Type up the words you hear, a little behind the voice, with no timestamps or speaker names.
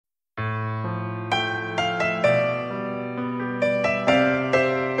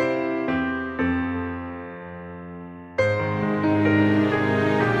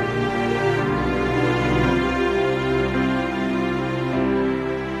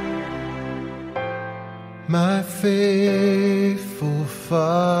my faithful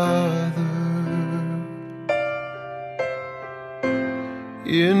Father,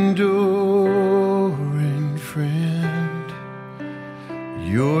 enduring friend,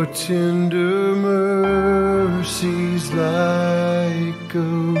 your tender mercies like a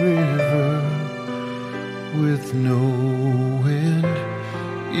river with no end,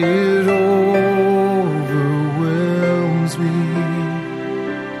 it overwhelms me,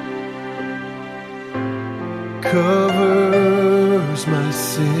 covers my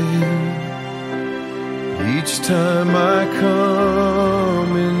sin each time I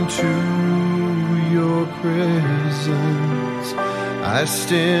come into your presence. I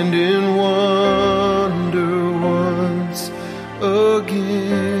stand in wonder once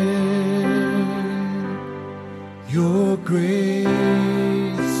again. Your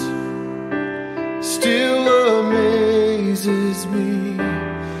grace still amazes me.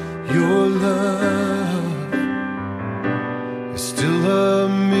 Your love is still a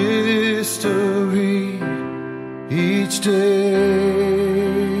mystery each day.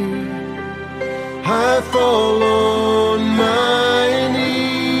 I fall on my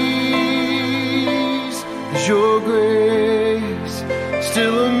knees, 'cause your grace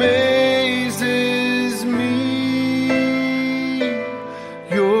still amazes me.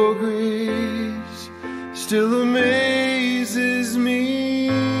 Your grace still amazes me.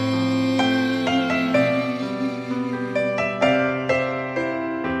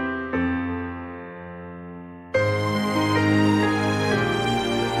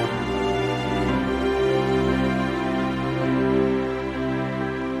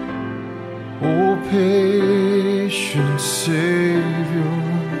 Oh, patient Savior,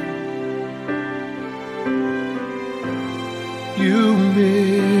 you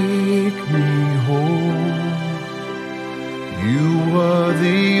make me whole. You are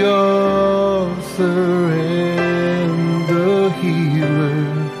the author and the healer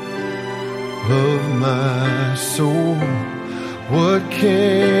of my soul. What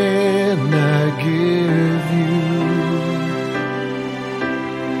can I give you?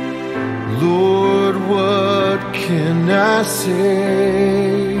 Lord, what can I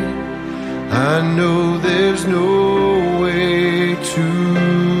say? I know there's no way to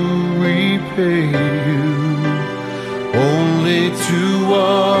repay you, only to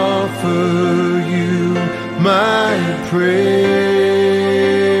offer you my praise.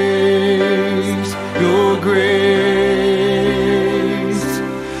 Your grace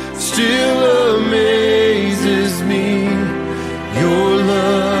still amazes me. Your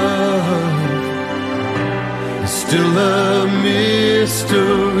love is still a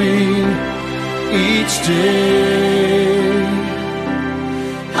mystery each day.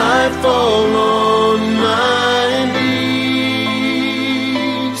 I fall on my knees,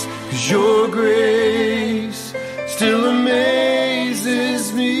 'cause your grace still amazes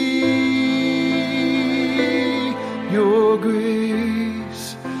me. Your grace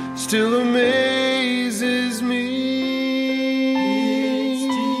still amazes me. It's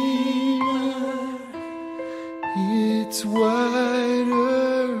deeper, it's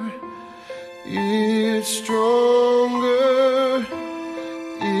wider, it's stronger,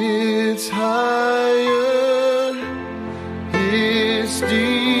 it's higher, it's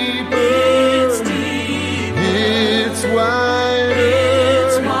deeper, it's wider,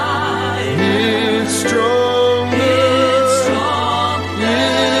 it's stronger,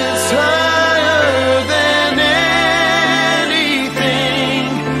 it's higher than anything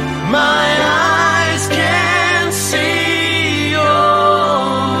my eyes can see.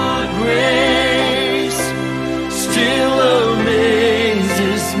 Your grace still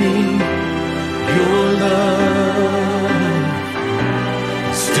amazes me. Your love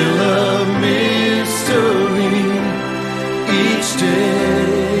still a mystery each day.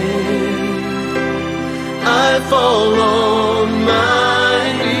 I fall on my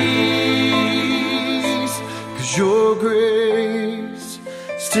knees, 'cause your grace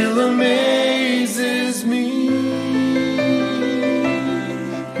still amazes me.